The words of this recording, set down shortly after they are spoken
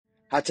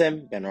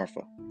Hatem Ben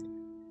Arfa,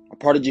 a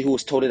prodigy who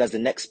was touted as the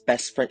next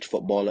best French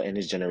footballer in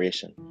his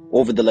generation,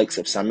 over the likes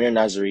of Samir,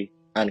 Nasri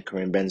and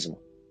Karim Benzema.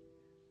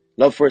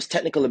 Loved for his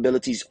technical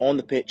abilities on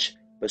the pitch,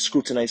 but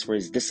scrutinized for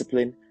his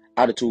discipline,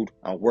 attitude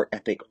and work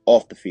ethic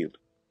off the field.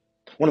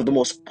 One of the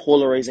most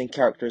polarizing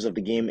characters of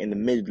the game in the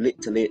mid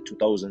to late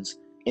 2000s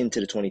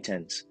into the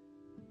 2010s.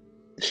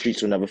 The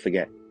streets will never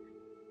forget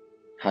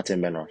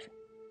Hatem Ben Arfa.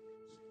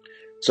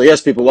 So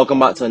yes, people, welcome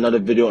back to another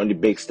video on the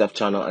Big Steph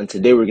channel, and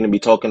today we're going to be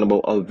talking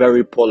about a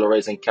very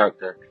polarizing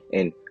character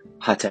in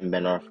Hatem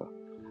Ben Arfa,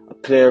 a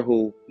player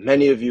who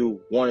many of you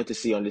wanted to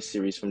see on this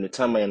series from the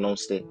time I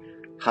announced it.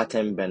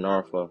 Hatem Ben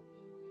Arfa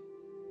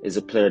is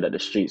a player that the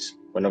streets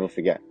will never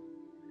forget.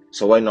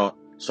 So why not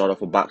start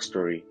off a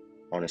backstory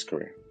on his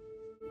career?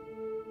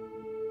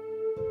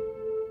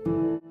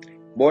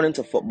 Born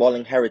into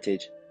footballing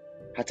heritage,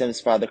 Hatem's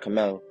father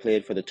Kamel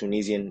played for the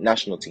Tunisian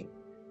national team.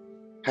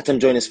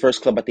 Hatem joined his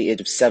first club at the age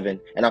of 7,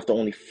 and after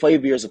only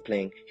 5 years of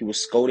playing, he was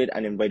scouted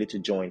and invited to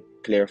join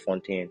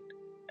Clairefontaine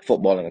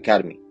Footballing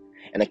Academy,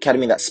 an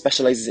academy that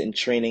specializes in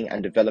training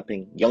and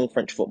developing young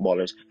French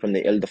footballers from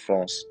the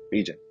Ile-de-France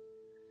region.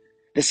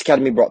 This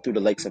academy brought through the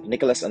likes of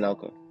Nicolas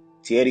Anelka,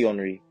 Thierry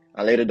Henry,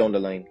 and later down the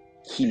line,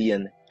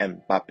 Kylian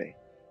Mbappe.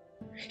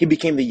 He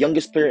became the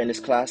youngest player in his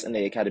class in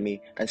the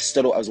academy and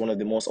stood out as one of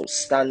the most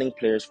outstanding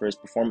players for his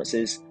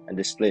performances and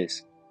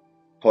displays.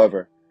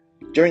 However,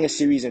 during a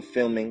series in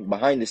filming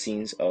behind the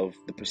scenes of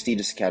the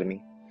prestigious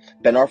academy,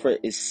 Ben Arfa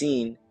is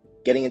seen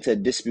getting into a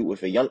dispute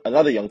with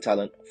another young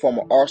talent,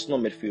 former Arsenal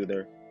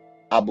midfielder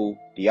Abu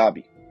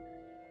Diaby,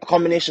 a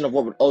combination of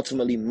what would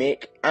ultimately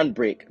make and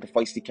break the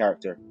feisty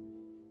character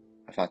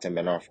of Hatem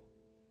Ben Arfa.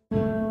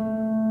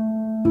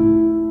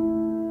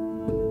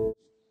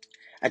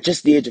 At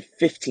just the age of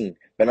 15,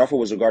 Ben Arfa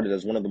was regarded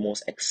as one of the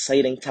most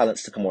exciting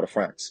talents to come out of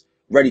France,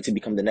 ready to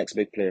become the next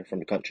big player from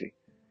the country.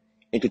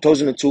 In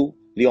 2002,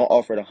 Lyon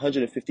offered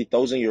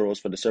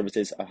 €150,000 for the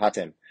services of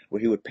Hatem, where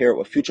he would pair up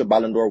with future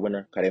Ballon d'Or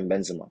winner Karim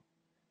Benzema.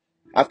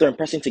 After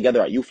impressing together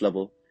at youth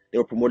level, they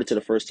were promoted to the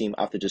first team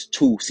after just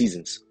 2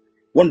 seasons.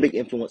 One big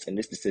influence in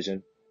this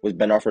decision was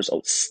Ben Arfa's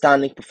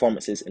outstanding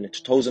performances in the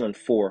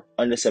 2004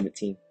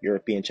 Under-17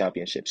 European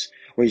Championships,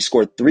 where he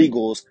scored 3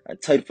 goals and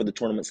tied for the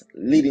tournament's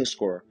leading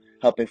scorer,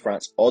 helping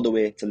France all the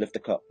way to lift the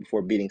cup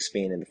before beating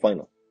Spain in the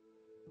final.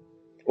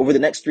 Over the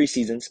next 3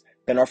 seasons,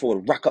 Ben Arfa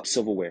would rack up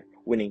silverware,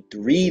 winning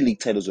 3 league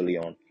titles with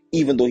Lyon,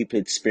 even though he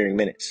played sparing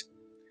minutes.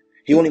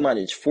 He only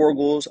managed 4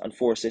 goals and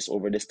 4 assists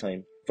over this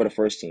time for the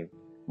first team,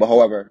 but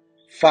however,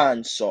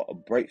 fans saw a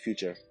bright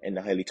future in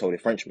the highly touted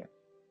Frenchman.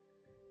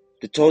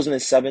 The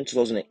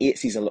 2007-2008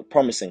 season looked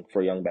promising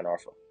for young Ben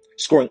Arfa,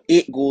 scoring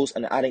 8 goals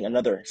and adding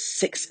another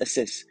 6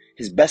 assists,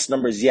 his best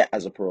numbers yet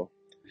as a pro,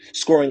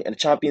 scoring in a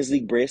Champions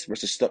League brace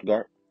versus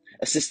Stuttgart,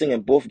 assisting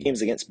in both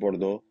games against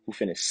Bordeaux, who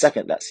finished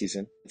 2nd that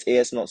season,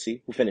 AS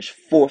Nancy, who finished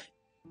 4th,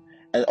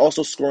 and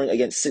also scoring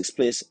against 6th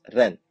place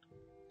Rennes.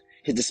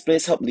 His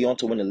displays helped Lyon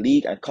to win a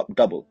league and cup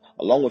double,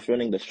 along with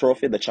winning the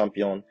Trophée de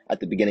Champion at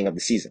the beginning of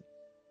the season.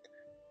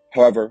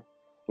 However,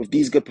 with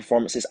these good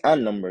performances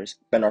and numbers,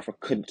 Ben Arfa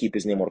couldn't keep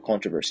his name out of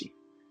controversy.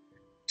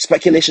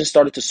 Speculation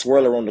started to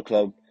swirl around the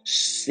club,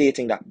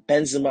 stating that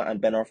Benzema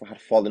and Ben Arfa had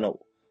fallen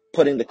out,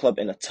 putting the club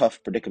in a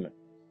tough predicament.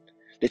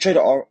 They tried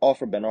to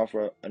offer Ben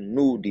Arfa a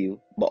new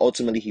deal, but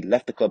ultimately he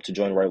left the club to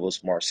join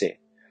rivals Marseille,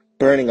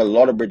 burning a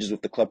lot of bridges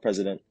with the club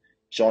president,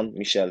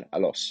 Jean-Michel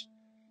Allos.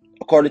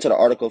 According to the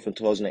article from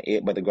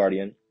 2008 by The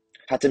Guardian,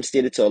 Hatem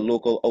stated to a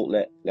local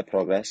outlet, Le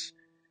Progrès,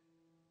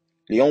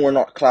 Lyon were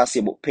not classy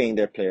about paying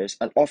their players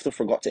and often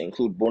forgot to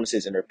include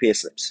bonuses in their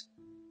payslips.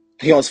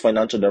 Lyon's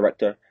financial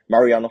director,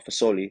 Mariano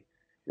Fasoli,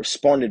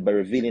 responded by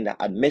revealing that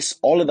amidst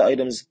all of the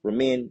items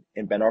remain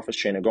in Ben Arfa's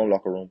training ground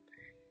locker room,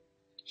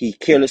 he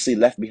carelessly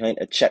left behind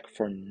a check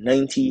for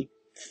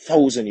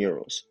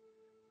 €90,000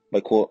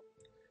 by quote,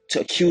 "To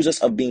accuse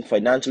us of being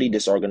financially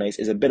disorganized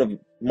is a bit of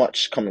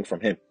much coming from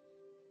him."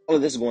 All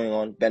of this going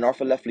on, Ben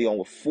Arfa left Lyon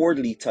with 4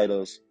 league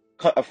titles,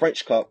 a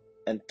French Cup,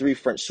 and 3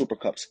 French Super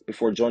Cups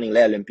before joining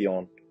Les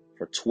Olympions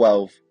for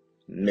 €12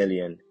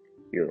 million.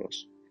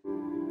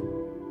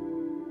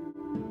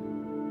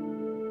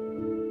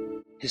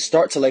 His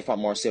start to life at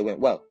Marseille went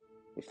well,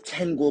 with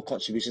 10 goal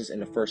contributions in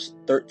the first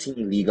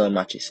 13 Ligue 1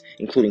 matches,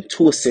 including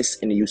 2 assists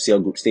in the UCL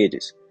group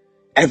stages.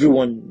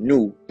 Everyone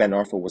knew Ben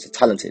Arfa was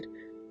talented,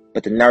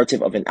 but the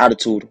narrative of an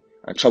attitude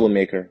and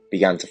troublemaker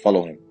began to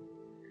follow him.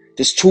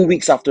 Just 2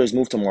 weeks after his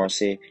move to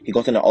Marseille, he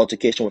got in an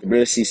altercation with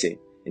Bril Cisse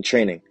in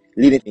training,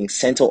 leading to being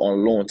sent out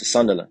on loan to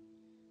Sunderland.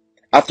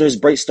 After his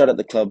bright start at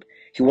the club,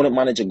 he wouldn't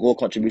manage a goal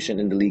contribution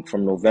in the league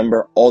from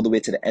November all the way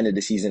to the end of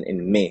the season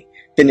in May,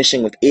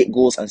 finishing with 8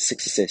 goals and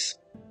 6 assists.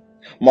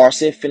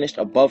 Marseille finished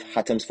above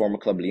Hatem's former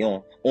club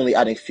Lyon, only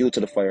adding fuel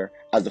to the fire,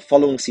 as the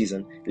following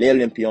season, Les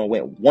Olympions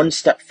went one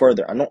step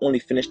further and not only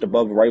finished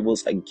above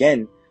rivals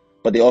again,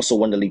 but they also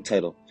won the league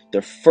title,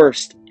 their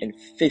first in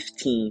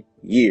 15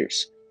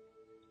 years.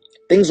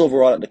 Things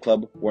overall at the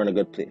club were in a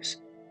good place,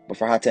 but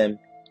for Hatem,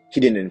 he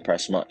didn't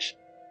impress much,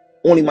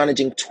 only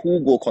managing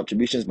 2 goal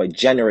contributions by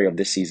January of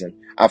this season,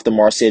 after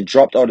Marseille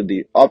dropped out of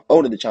the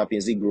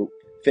Champions League group,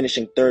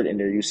 finishing third in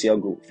their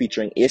UCL group,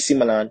 featuring AC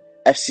Milan,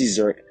 FC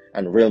Zurich,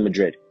 and Real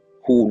Madrid,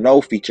 who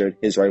now featured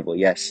his rival,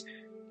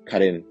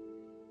 Karim,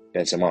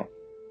 Benzema.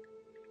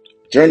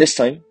 During this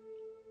time,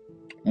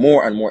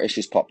 more and more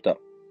issues popped up.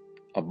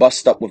 A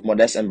bust-up with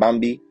Modeste and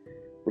Bambi,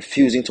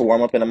 refusing to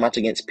warm up in a match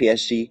against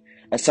PSG,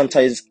 and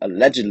sometimes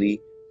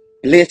allegedly,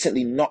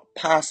 blatantly not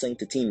passing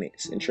to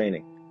teammates in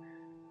training.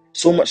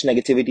 So much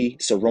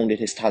negativity surrounded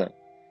his talent,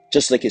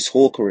 just like his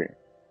whole career.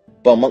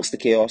 But amongst the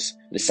chaos,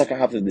 the second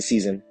half of the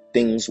season,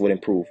 things would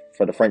improve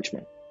for the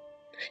Frenchman.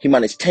 He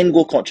managed 10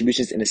 goal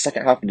contributions in the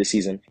second half of the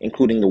season,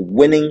 including the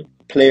winning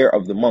player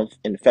of the month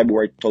in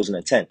February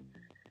 2010.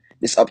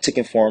 This uptick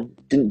in form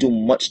didn't do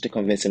much to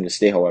convince him to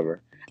stay,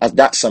 however, as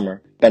that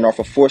summer, Ben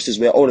Arfa forced his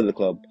way out of the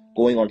club,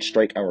 going on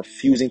strike and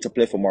refusing to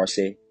play for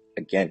Marseille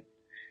again.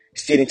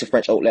 Stating to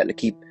French outlet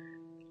L'Equipe,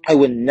 "I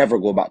will never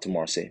go back to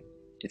Marseille.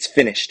 It's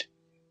finished.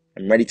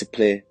 I'm ready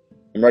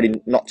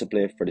not to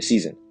play for the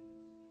season.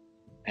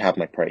 I have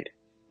my pride,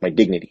 my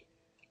dignity.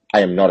 I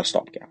am not a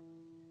stopgap."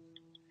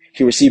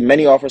 He received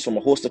many offers from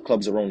a host of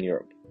clubs around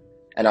Europe,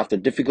 and after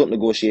difficult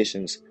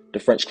negotiations, the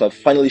French club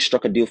finally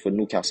struck a deal for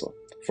Newcastle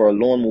for a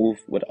loan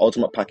move with the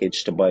ultimate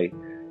package to buy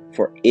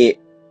for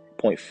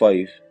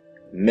 €8.5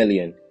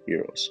 million.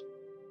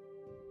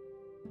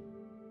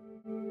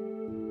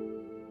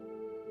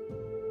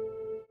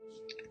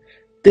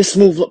 This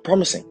move looked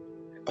promising.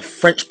 A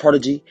French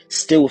prodigy,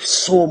 still with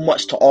so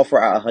much to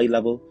offer at a high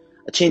level,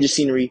 a change of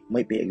scenery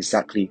might be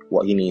exactly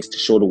what he needs to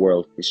show the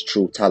world his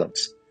true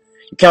talents.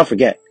 You can't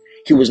forget,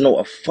 he was now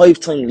a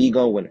 5-time Ligue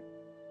 1 winner.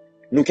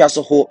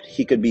 Newcastle hoped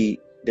he could be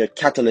their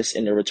catalyst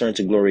in their return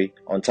to glory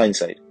on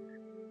Tyneside.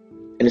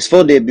 In his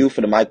full debut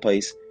for the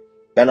Magpies,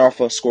 Ben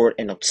Arfa scored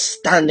an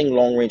outstanding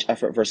long-range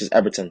effort versus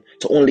Everton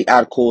to only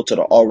add coal to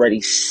the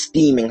already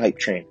steaming hype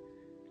train.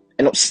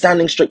 An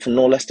outstanding strike from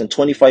no less than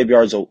 25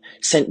 yards out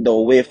sent the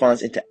away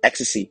fans into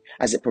ecstasy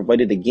as it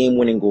provided the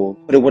game-winning goal,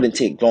 but it wouldn't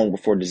take long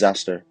before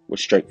disaster would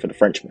strike for the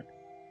Frenchman. In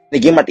the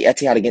game at the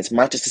Etihad against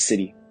Manchester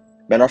City,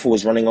 Ben Arfa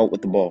was running out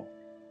with the ball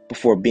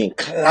before being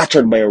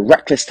clattered by a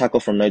reckless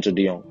tackle from Nigel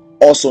de Jong,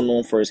 also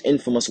known for his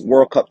infamous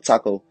World Cup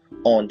tackle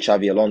on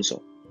Xavi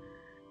Alonso.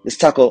 This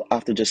tackle,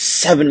 after just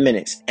 7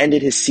 minutes,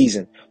 ended his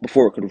season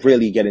before it could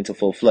really get into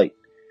full flight.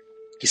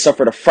 He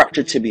suffered a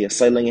fractured tibia,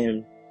 sidling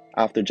him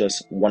after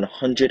just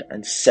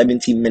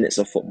 170 minutes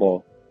of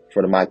football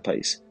for the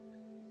Magpies.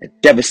 A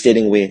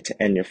devastating way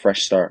to end your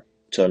fresh start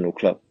to a new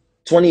club.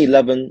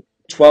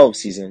 2011-12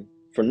 season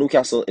for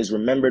Newcastle is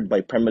remembered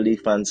by Premier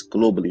League fans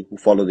globally who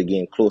follow the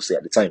game closely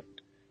at the time.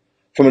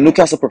 From a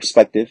Newcastle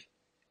perspective,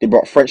 they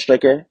brought French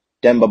striker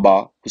Demba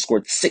Ba, who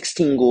scored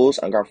 16 goals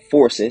and got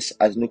 4 assists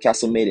as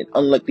Newcastle made an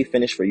unlikely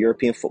finish for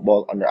European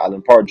football under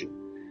Alan Pardew.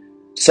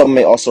 Some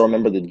may also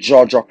remember the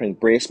jaw-dropping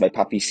brace by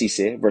Papi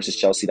Cisse versus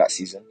Chelsea that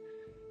season,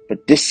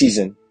 but this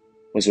season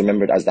was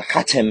remembered as the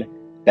Hatem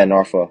Ben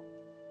Arfa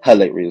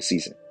highlight reel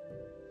season.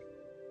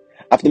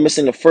 After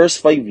missing the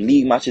first 5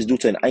 league matches due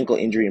to an ankle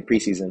injury in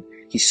preseason,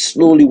 he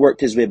slowly worked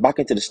his way back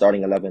into the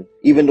starting 11.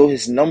 Even though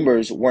his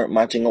numbers weren't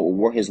matching up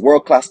with his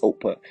world-class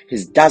output,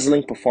 his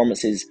dazzling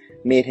performances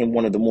made him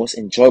one of the most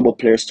enjoyable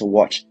players to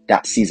watch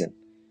that season.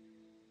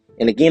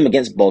 In a game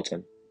against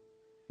Bolton,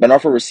 Ben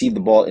Arfa received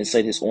the ball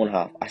inside his own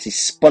half as he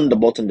spun the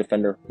Bolton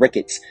defender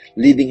Ricketts,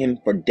 leaving him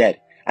for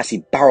dead as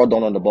he barreled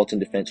down on the Bolton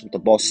defense with the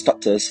ball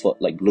stuck to his foot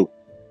like glue.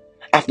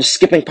 After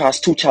skipping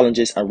past 2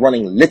 challenges and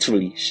running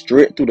literally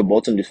straight through the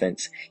Bolton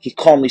defense, he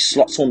calmly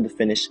slots home the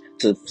finish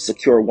to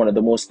secure one of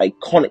the most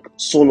iconic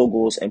solo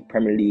goals in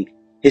Premier League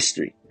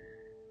history.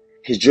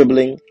 His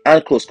dribbling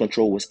and close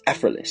control was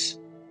effortless.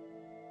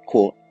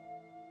 Quote,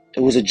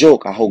 "It was a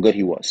joke at how good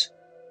he was.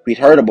 We'd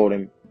heard about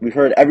him, we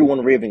heard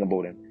everyone raving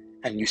about him,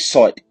 and you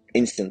saw it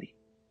instantly.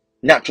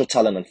 Natural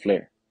talent and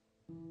flair."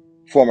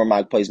 Former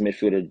Magpies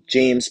midfielder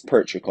James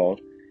Perch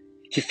recalled,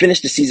 "He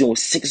finished the season with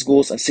 6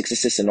 goals and 6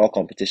 assists in all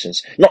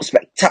competitions. Not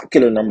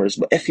spectacular numbers,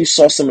 but if you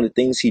saw some of the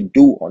things he'd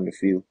do on the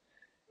field,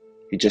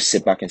 you'd just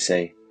sit back and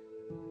say,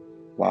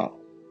 wow."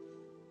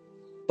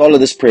 With all of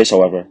this praise,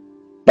 however,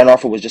 Ben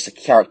Arfa was just a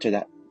character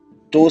that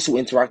those who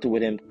interacted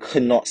with him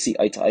could not see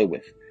eye to eye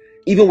with.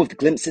 Even with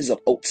glimpses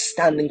of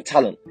outstanding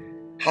talent,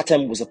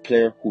 Hatem was a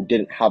player who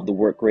didn't have the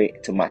work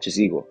rate to match his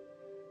ego.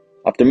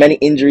 After many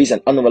injuries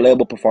and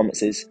unreliable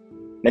performances,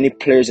 many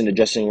players in the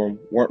dressing room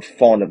weren't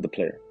fond of the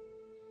player.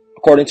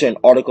 According to an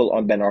article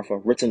on Ben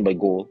Arfa written by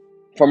Goal,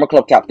 former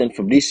club captain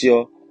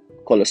Fabrizio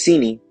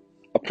Colossini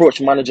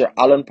approached manager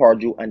Alan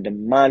Pardew and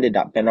demanded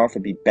that Ben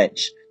Arfa be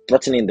benched,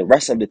 threatening the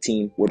rest of the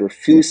team would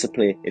refuse to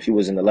play if he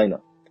was in the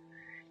lineup.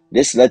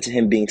 This led to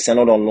him being sent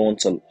out on loan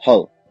to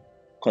Hull,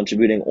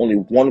 contributing only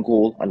 1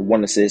 goal and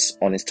 1 assist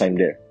on his time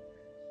there.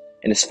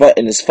 In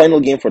his final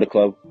game for the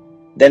club,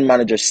 then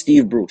manager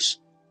Steve Bruce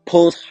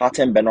pulled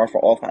Hatem Ben Arfa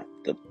off at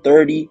the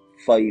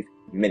 35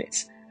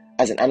 minutes,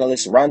 as an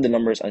analyst ran the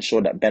numbers and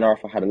showed that Ben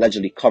Arfa had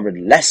allegedly covered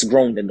less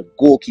ground than the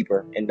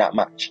goalkeeper in that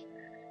match.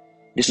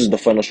 This was the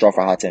final straw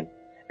for Hatem,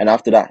 and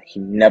after that, he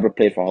never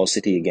played for Hull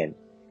City again,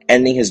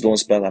 ending his loan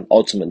spell and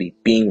ultimately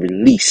being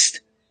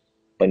released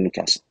by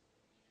Newcastle.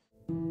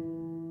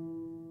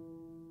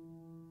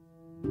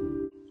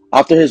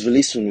 After his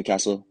release from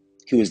Newcastle,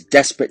 he was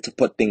desperate to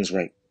put things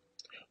right,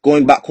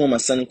 going back home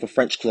and signing for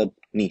French club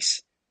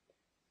Nice.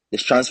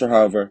 This transfer,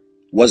 however,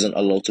 wasn't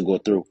allowed to go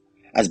through,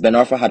 as Ben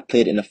Arfa had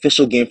played an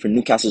official game for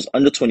Newcastle's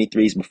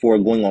under-23s before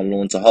going on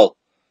loan to Hull.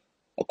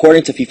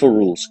 According to FIFA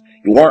rules,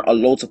 you weren't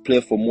allowed to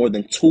play for more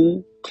than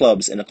 2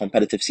 clubs in a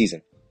competitive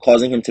season,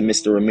 causing him to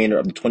miss the remainder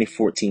of the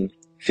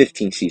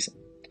 2014-15 season.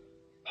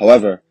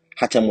 However,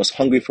 Hatem was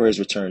hungry for his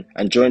return,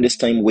 and during this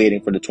time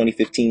waiting for the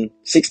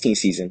 2015-16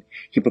 season,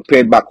 he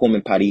prepared back home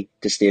in Paris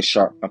to stay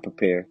sharp and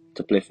prepare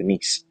to play for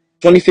Nice.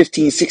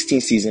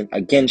 2015-16 season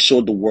again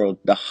showed the world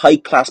the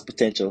high-class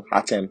potential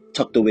Hatem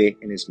tucked away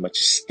in his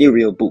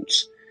magisterial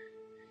boots.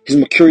 His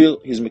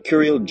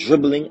mercurial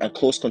dribbling and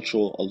close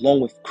control,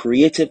 along with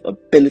creative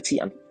ability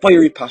and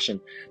fiery passion,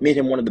 made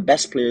him one of the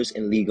best players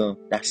in Ligue 1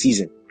 that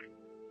season.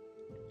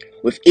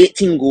 With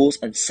 18 goals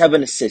and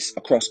 7 assists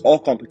across all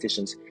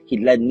competitions, he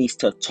led Nice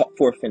to a top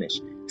 4 finish,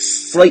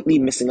 slightly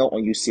missing out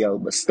on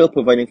UCL but still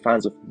providing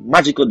fans with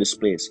magical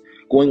displays,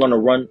 going on a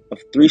run of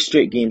 3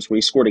 straight games where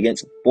he scored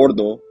against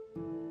Bordeaux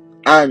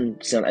and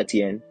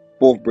Saint-Etienne,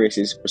 both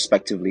braces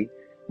respectively,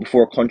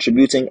 before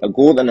contributing a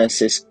goal and an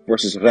assist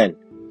versus Rennes,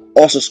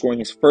 also scoring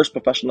his first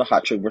professional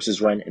hat-trick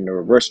versus Rennes in the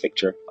reverse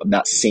fixture of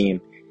that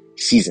same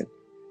season.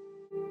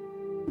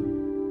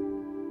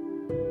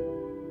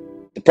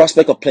 The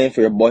prospect of playing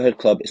for your boyhood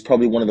club is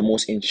probably one of the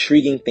most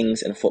intriguing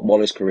things in a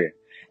footballer's career,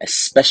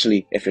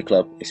 especially if your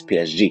club is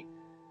PSG.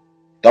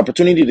 The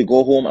opportunity to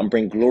go home and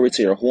bring glory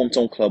to your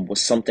hometown club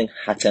was something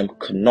Hatem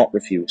could not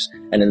refuse,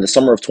 and in the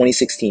summer of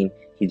 2016,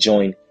 he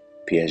joined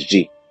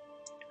PSG.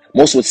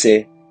 Most would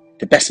say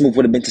the best move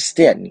would have been to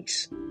stay at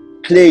Nice,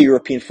 play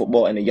European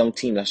football in a young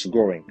team that's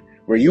growing,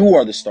 where you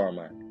are the star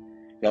man.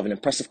 You have an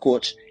impressive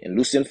coach in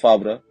Lucien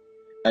Favre,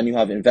 and you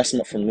have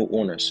investment from new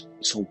owners,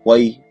 so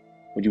why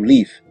would you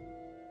leave?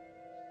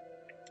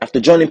 After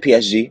joining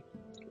PSG,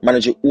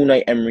 manager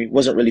Unai Emery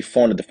wasn't really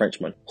fond of the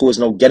Frenchman, who was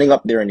now getting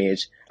up there in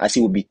age as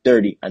he would be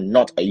 30 and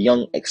not a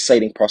young,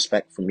 exciting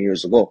prospect from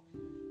years ago.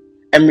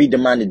 Emery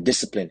demanded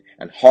discipline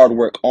and hard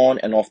work on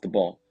and off the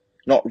ball,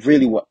 not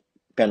really what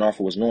Ben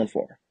Arfa was known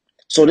for.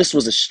 So this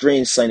was a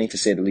strange signing to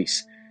say the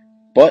least.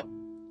 But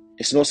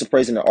it's no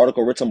surprise in an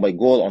article written by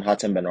Goal on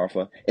Hatem Ben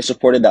Arfa, it's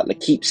reported that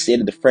L'Équipe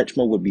stated the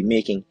Frenchman would be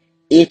making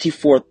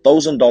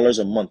 $84,000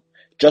 a month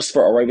just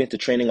for arriving to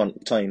training on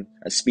time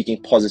and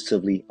speaking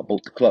positively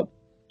about the club.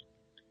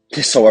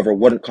 This, however,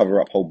 wouldn't cover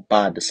up how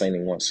bad the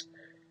signing was.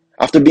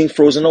 After being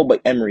frozen out by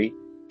Emery,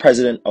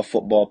 president of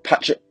football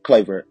Patrick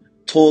Kluivert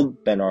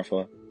told Ben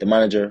Arfa the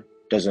manager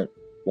doesn't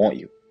want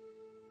you,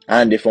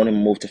 and they found him a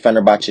move to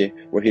Fenerbahce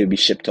where he would be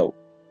shipped out.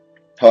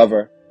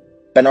 However,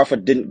 Ben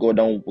Arfa didn't go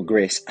down with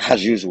grace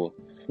as usual,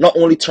 not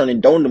only turning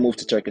down the move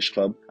to Turkish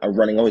club and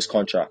running out his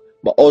contract,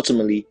 but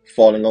ultimately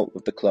falling out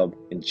with the club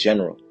in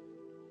general.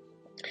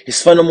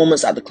 His final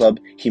moments at the club,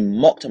 he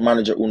mocked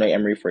manager Unai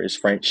Emery for his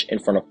French in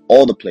front of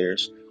all the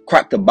players,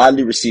 cracked a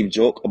badly received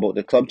joke about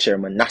the club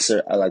chairman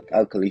Nasri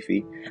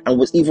Al-Khalifi, and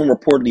was even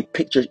reportedly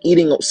pictured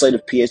eating outside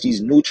of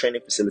PSG's new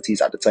training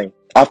facilities at the time.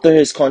 After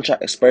his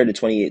contract expired in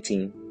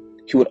 2018,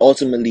 he would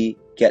ultimately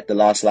get the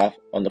last laugh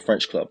on the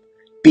French club,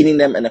 beating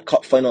them in a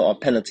cup final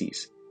on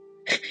penalties.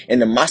 In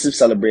the massive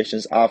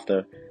celebrations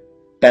after,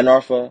 Ben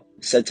Arfa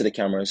said to the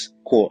cameras,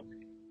 quote,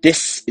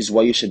 "This is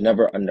why you should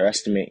never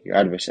underestimate your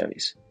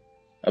adversaries."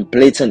 A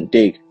blatant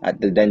dig at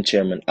the then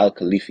chairman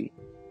Al-Khalifi,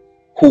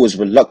 who was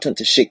reluctant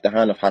to shake the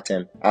hand of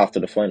Hatem after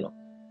the final.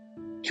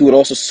 He would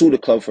also sue the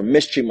club for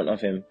mistreatment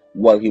of him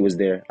while he was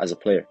there as a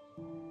player.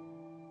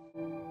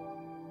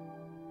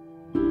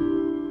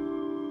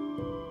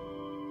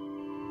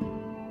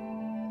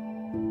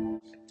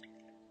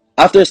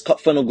 After his cup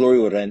final glory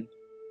with Rennes,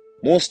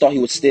 most thought he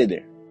would stay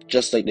there,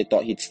 just like they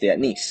thought he'd stay at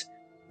Nice.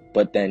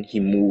 But then he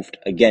moved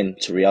again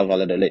to Real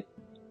Valladolid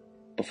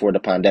before the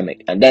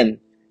pandemic, and then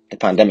the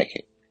pandemic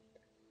hit.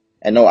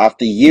 And now,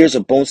 after years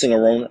of bouncing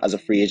around as a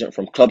free agent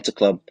from club to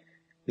club,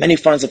 many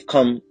fans have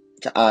come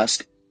to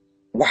ask,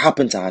 what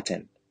happened to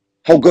Hatem?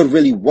 How good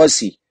really was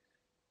he?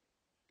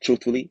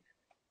 Truthfully,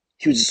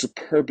 he was a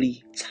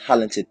superbly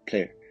talented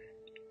player,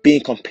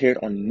 being compared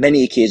on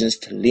many occasions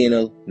to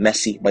Lionel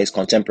Messi by his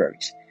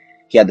contemporaries.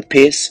 He had the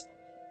pace,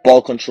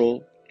 ball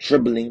control,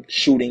 dribbling,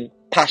 shooting,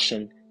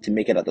 passion to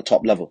make it at the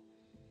top level.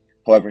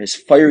 However, his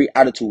fiery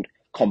attitude,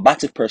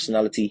 combative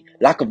personality,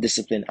 lack of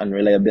discipline, and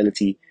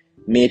reliability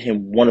made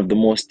him one of the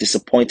most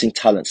disappointing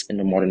talents in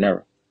the modern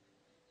era.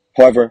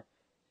 However,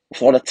 with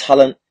all the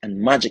talent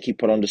and magic he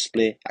put on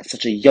display at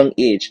such a young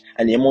age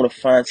and the amount of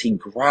fans he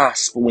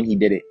grasped when he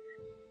did it,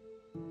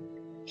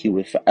 he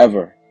will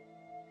forever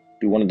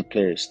be one of the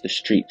players the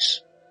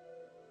streets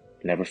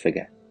never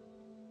forget.